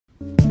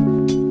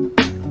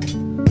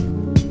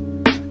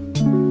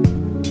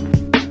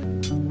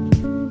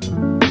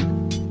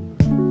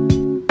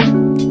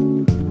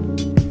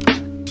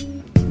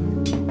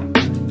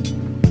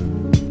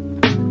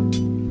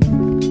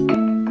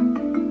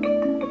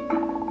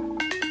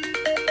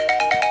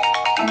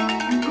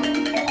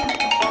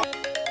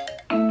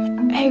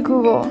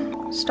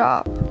Google,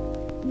 stop.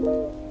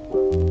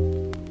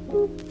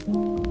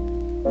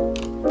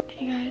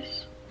 Hey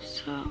guys,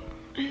 so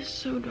it's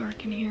so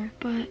dark in here,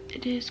 but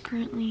it is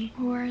currently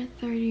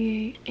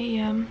 4:38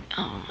 a.m.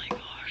 Oh my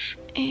gosh.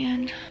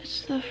 And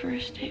it's the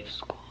first day of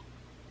school.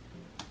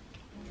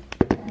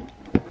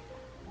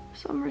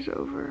 Summer's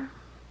over.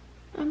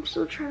 I'm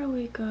still trying to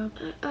wake up.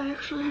 I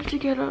actually have to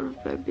get out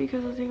of bed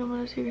because I think I'm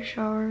gonna take a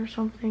shower or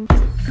something.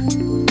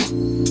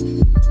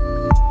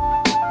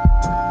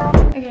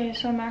 Okay,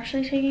 so I'm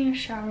actually taking a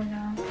shower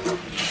now.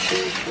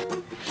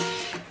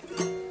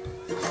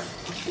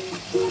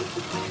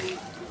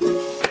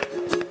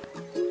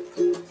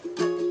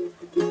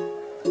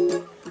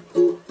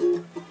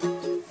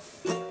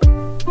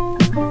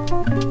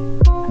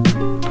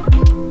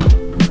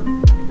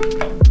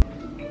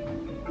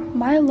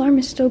 My alarm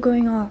is still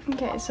going off.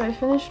 Okay, so I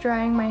finished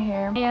drying my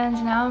hair and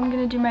now I'm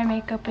gonna do my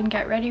makeup and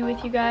get ready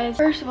with you guys.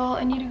 First of all,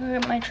 I need to go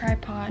get my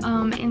tripod.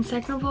 And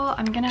second of all,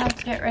 I'm gonna have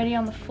to get ready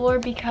on the floor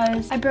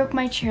because I broke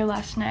my chair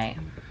last night.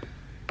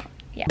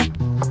 Yeah.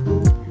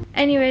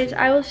 Anyways,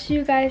 I will see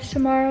you guys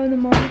tomorrow in the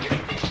morning.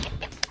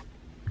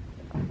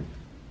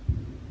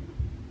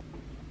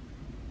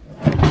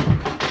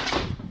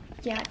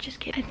 Yeah, just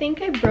kidding. I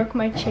think I broke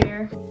my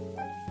chair.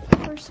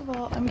 First of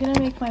all, I'm gonna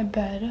make my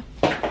bed.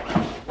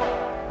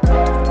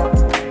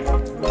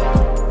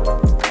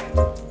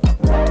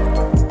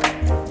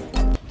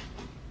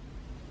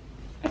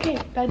 Okay,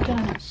 bed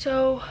done.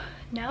 So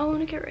now I want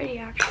to get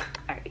ready.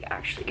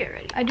 Actually get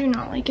ready. I do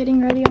not like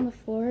getting ready on the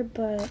floor,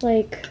 but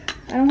like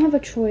I don't have a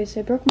choice.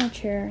 I broke my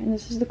chair and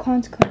this is the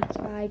consequence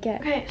I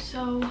get. Okay,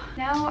 so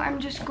now I'm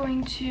just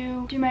going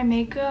to do my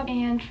makeup,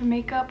 and for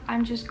makeup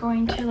I'm just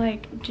going to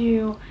like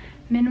do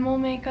minimal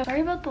makeup.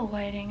 Sorry about the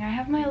lighting. I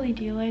have my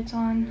LED lights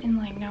on and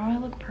like now I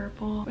look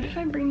purple. What if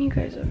I bring you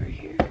guys over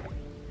here?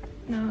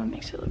 No, it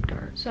makes it look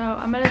dark. So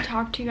I'm gonna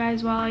talk to you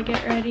guys while I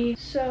get ready.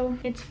 So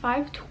it's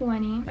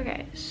 5:20.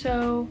 Okay,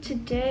 so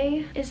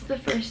today is the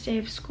first day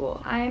of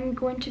school. I'm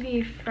going to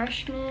be a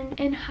freshman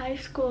in high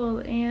school,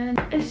 and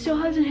it still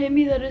hasn't hit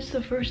me that it's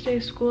the first day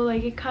of school.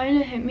 Like, it kind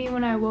of hit me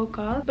when I woke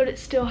up, but it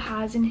still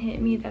hasn't hit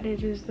me that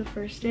it is the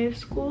first day of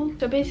school.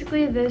 So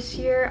basically this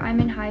year I'm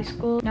in high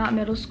school, not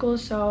middle school,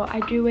 so I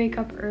do wake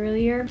up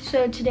earlier.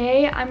 So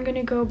today I'm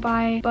gonna go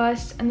by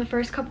bus, and the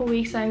first couple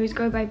weeks I always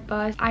go by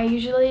bus. I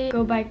usually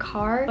go by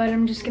car, but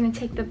I'm just gonna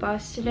take the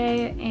bus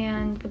today,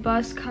 and the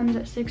bus comes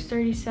at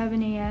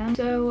 6:37 a.m.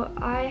 so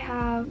I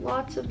have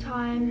lots of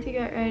time to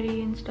get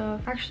ready and stuff.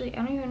 Actually,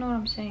 I don't even know what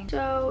I'm saying.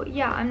 So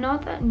yeah, I'm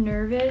not that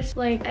nervous.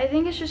 Like, I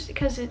think it's just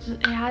because it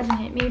hasn't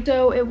hit me.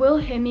 So it will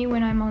hit me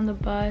when I'm on the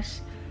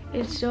bus.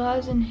 It still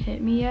hasn't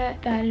hit me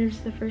yet that it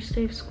is the first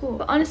day of school.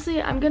 But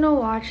honestly, I'm gonna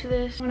watch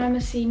this when I'm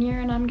a senior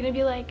and I'm gonna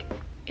be like,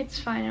 it's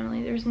fine,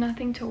 Emily, there's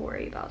nothing to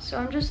worry about. So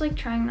I'm just like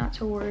trying not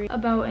to worry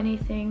about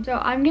anything.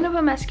 So I'm gonna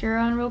put mascara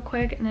on real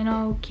quick and then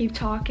I'll keep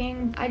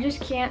talking. I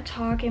just can't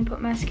talk and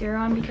put mascara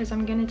on because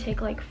I'm gonna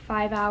take like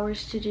 5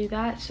 hours to do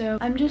that. So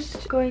I'm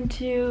just going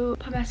to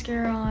put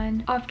mascara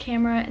on off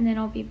camera and then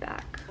I'll be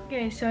back.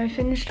 Okay, so I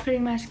finished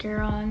putting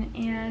mascara on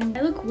and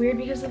I look weird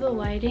because of the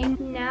lighting.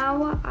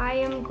 Now I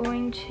am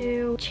going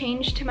to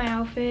change to my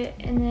outfit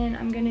and then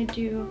I'm gonna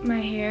do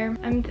my hair.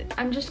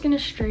 I'm just gonna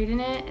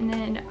straighten it, and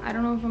then I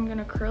don't know if I'm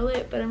gonna curl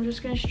it, but I'm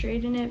just gonna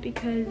straighten it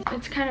because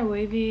it's kind of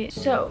wavy.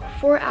 So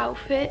for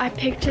outfit, I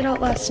picked it out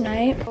last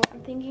night.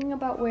 I'm thinking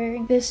about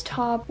wearing this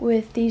top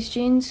with these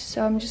jeans,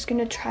 so I'm just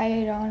gonna try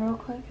it on real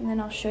quick and then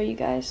I'll show you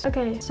guys.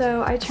 Okay,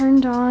 so I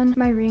turned on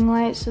my ring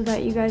light so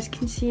that you guys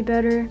can see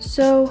better.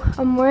 So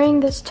I'm wearing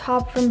this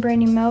top from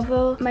Brandy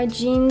Melville. My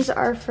jeans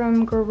are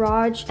from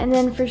Garage, and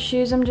then for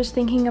shoes I'm just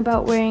thinking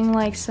about wearing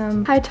like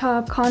some high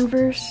top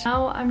Converse.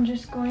 Now I'm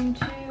just going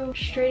to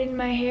straighten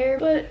my hair.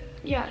 But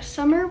yeah,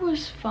 summer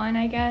was fun,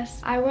 I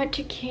guess. I went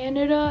to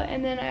Canada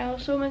and then I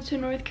also went to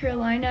North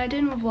Carolina. I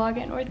didn't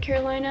vlog at North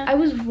Carolina. I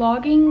was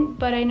vlogging,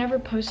 but I never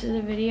posted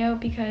the video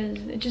because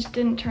it just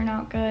didn't turn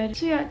out good.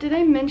 So yeah, did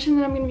I mention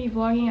that I'm gonna be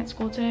vlogging at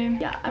school today?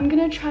 Yeah, I'm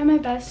gonna try my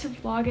best to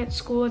vlog at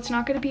school. It's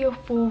not gonna be a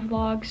full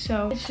vlog,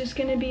 so it's just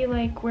gonna be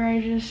like where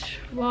I just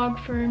vlog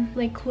for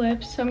like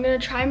clips. So I'm gonna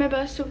try my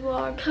best to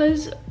vlog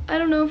because I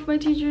don't know if my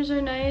teachers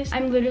are nice.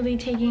 I'm literally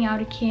taking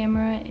out a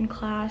camera in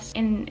class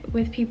and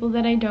with people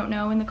that I don't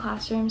know in the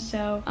classroom.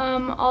 So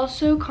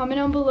also comment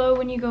down below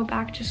when you go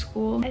back to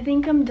school. I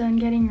think I'm done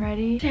getting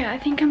ready. So yeah, I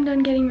think I'm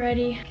done getting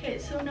ready. Okay,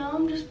 so now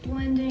I'm just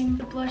blending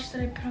the blush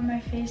that I put on my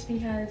face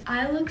because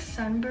I look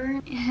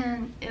sunburned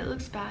and it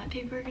looks bad.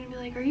 People are gonna be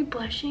like, are you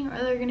blushing?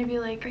 Or they're gonna be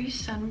like, are you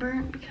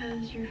sunburned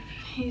because your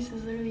face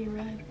is literally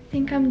red. I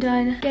think I'm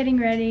done getting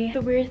ready.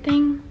 The weird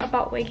thing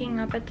about waking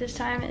up at this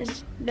time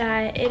is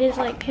that it is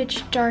like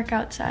pitch dark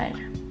outside.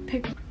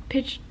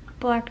 Pitch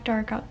black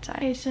dark outside.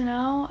 Okay, so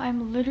now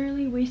I'm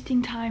literally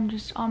wasting time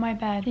just on my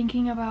bed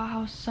thinking about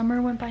how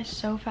summer went by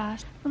so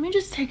fast. Let me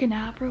just take a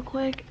nap real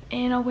quick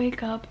and I'll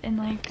wake up in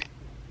like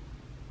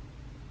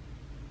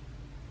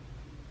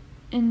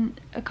in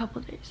a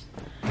couple days.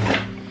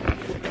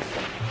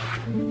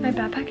 My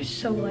backpack is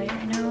so light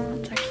right now,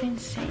 it's actually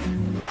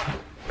insane.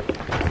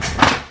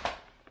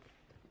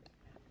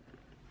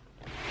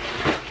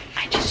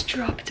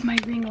 dropped my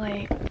ring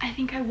light. I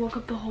think I woke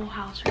up the whole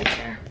house right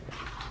there.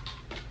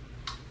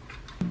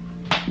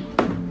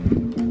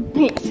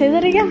 Wait, say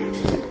that again?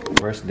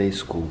 First day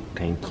school,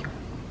 thank you.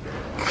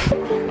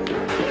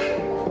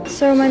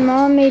 So my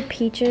mom made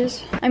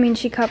peaches. I mean,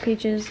 she cut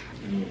peaches.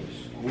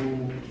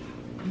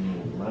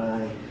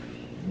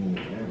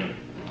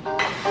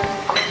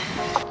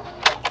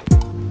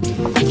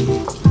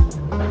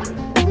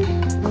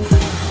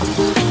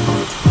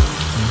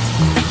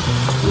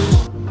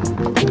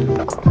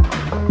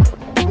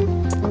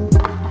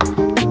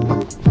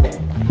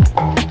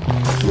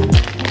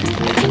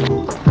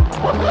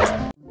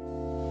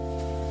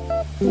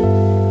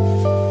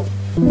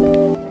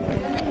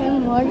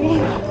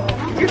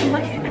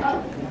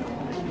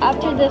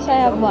 After this, I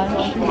have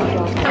lunch.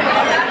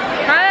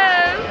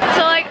 Hi.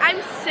 So like, I'm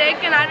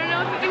sick and I don't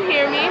know if you can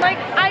hear me. Like,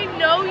 I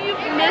know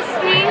you've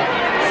missed me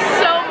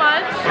so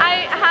much.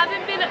 I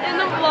haven't been in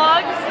the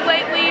vlogs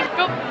lately.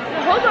 Go,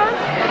 hold on.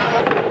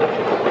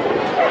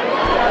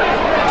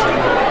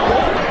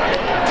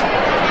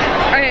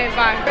 Okay,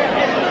 bye.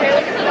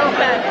 Haley is so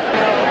bad.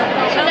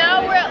 So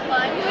now we're at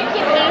lunch. We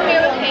can eat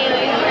here with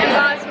Haley and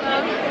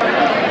Basma.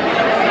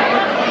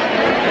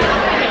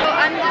 So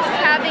I'm just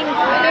having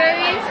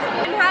blueberries.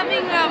 I'm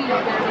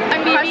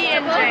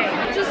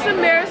BB&J. Just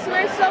embarrass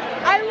myself.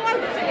 I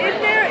walked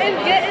in there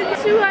and get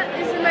into it.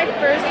 This is my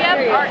first period.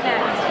 We have art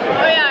next.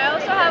 Oh yeah, I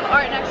also have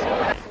art next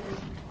week.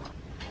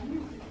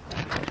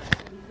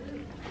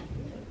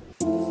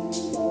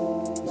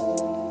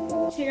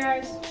 Hey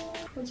guys,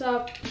 what's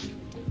up?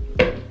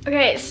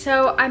 Okay,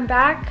 so I'm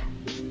back.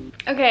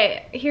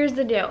 Okay, here's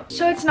the deal.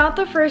 So it's not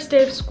the first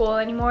day of school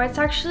anymore. It's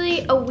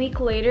actually a week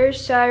later.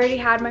 So I already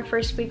had my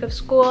first week of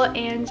school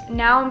and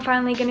now I'm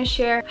finally gonna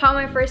share how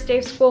my first day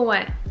of school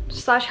went.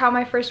 / how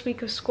my first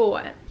week of school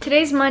went.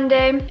 Today's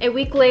Monday, a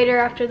week later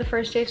after the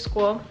first day of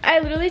school. I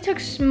literally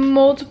took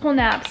multiple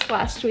naps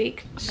last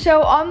week.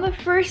 So on the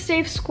first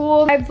day of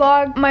school, I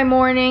vlogged my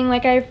morning,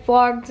 like I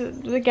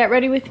vlogged the get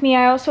ready with me.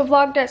 I also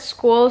vlogged at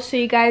school, so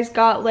you guys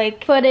got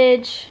like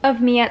footage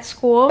of me at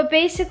school. But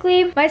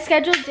basically, my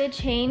schedule did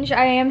change.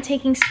 I am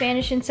taking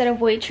Spanish instead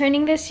of weight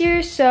training this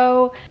year,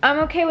 so I'm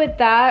okay with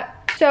that.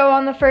 So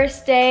on the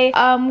first day,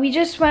 we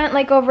just went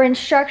like over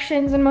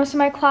instructions in most of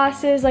my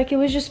classes. Like it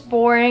was just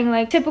boring,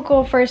 like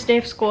typical first day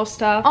of school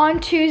stuff. On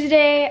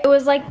Tuesday, it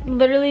was like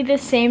literally the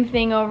same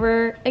thing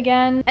over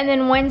again. And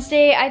then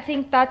Wednesday, I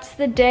think that's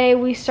the day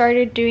we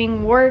started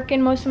doing work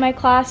in most of my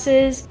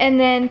classes. And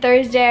then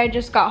Thursday, I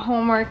just got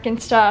homework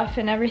and stuff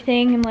and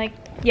everything and like,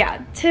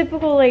 yeah,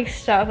 typical like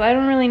stuff. I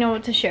don't really know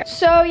what to share.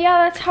 So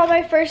yeah, that's how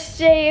my first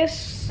day of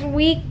school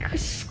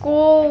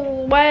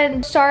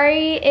went.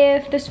 Sorry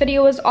if this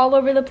video was all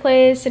over the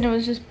place and it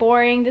was just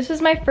boring. This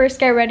was my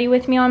first get ready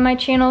with me on my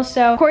channel,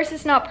 so of course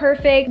it's not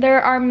perfect.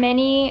 There are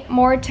many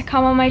more to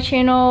come on my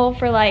channel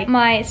for like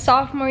my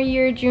sophomore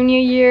year, junior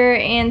year,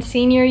 and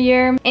senior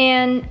year.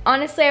 And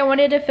honestly, I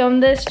wanted to film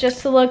this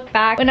just to look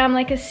back when I'm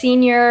like a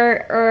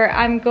senior or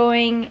I'm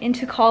going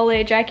into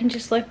college. I can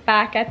just look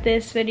back at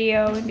this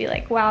video and be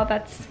like, wow,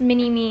 that's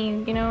mini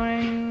me, you know what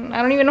I mean?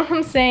 I don't even know what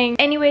I'm saying.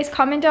 Anyways,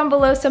 comment down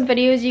below some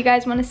videos you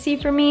guys want to see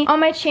from me on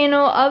my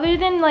channel other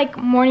than like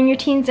morning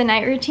routines and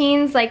night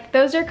routines. Like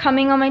those are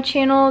coming on my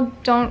channel,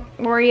 don't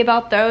worry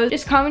about those.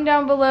 Just comment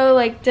down below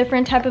like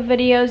different type of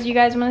videos you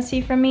guys want to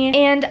see from me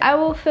and I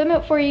will film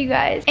it for you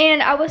guys,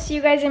 and I will see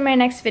you guys in my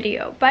next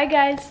video. Bye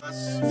guys.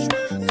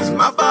 'Cause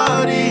my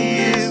body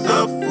is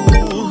a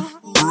fool.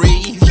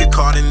 Breathe, you're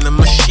caught in the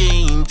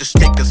machine. Just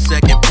take a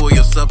second, pull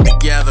yourself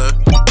together.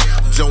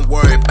 Don't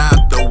worry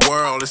about the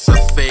world, it's a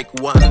fake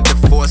one.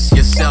 Divorce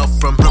yourself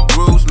from her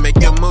bruise, make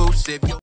your moves, save your